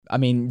I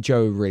mean,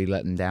 Joe really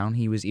let them down.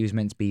 He was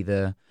meant to be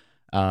the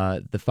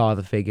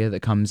father figure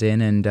that comes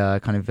in and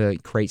kind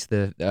of creates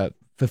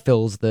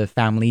fulfills the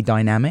family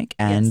dynamic,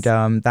 and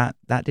Yes.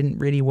 that didn't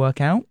really work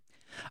out.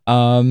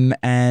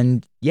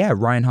 And yeah,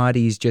 Ryan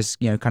Hardy's just,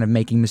 kind of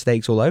making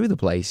mistakes all over the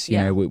place,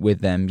 Yeah.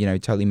 with them,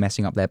 totally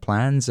messing up their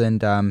plans.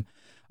 And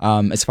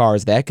as far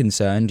as they're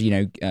concerned,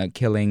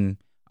 killing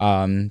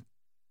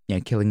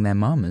their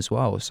mum as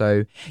well.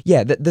 So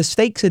yeah, the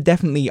stakes are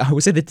definitely, I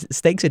would say the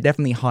stakes are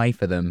definitely high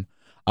for them.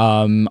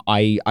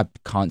 I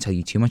can't tell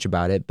you too much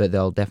about it, but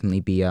there'll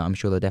definitely be I'm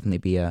sure there'll definitely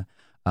be a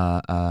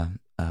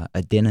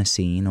dinner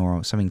scene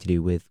or something to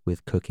do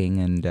with cooking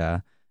and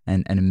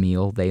a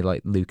meal. They,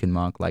 like, Luke and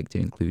Mark, like to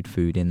include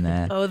food in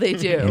their Oh, they in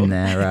do.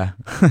 their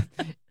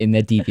in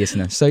their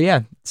deviousness. So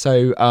yeah,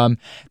 the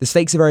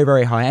stakes are very,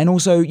 very high, and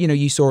also,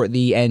 you saw at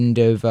the end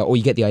of, or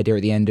you get the idea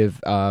at the end of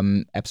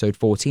episode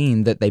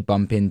 14, that they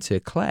bump into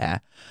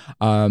Claire.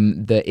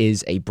 That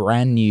is a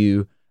brand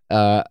new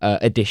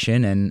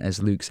addition, and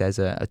as Luke says,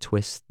 a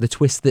twist, the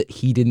twist that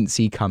he didn't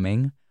see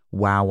coming.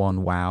 Wow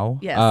on wow.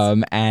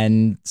 Yes.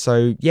 And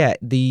so yeah,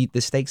 the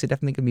stakes are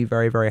definitely going to be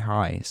very, very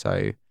high. So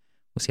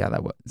we'll see how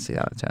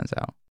that turns out.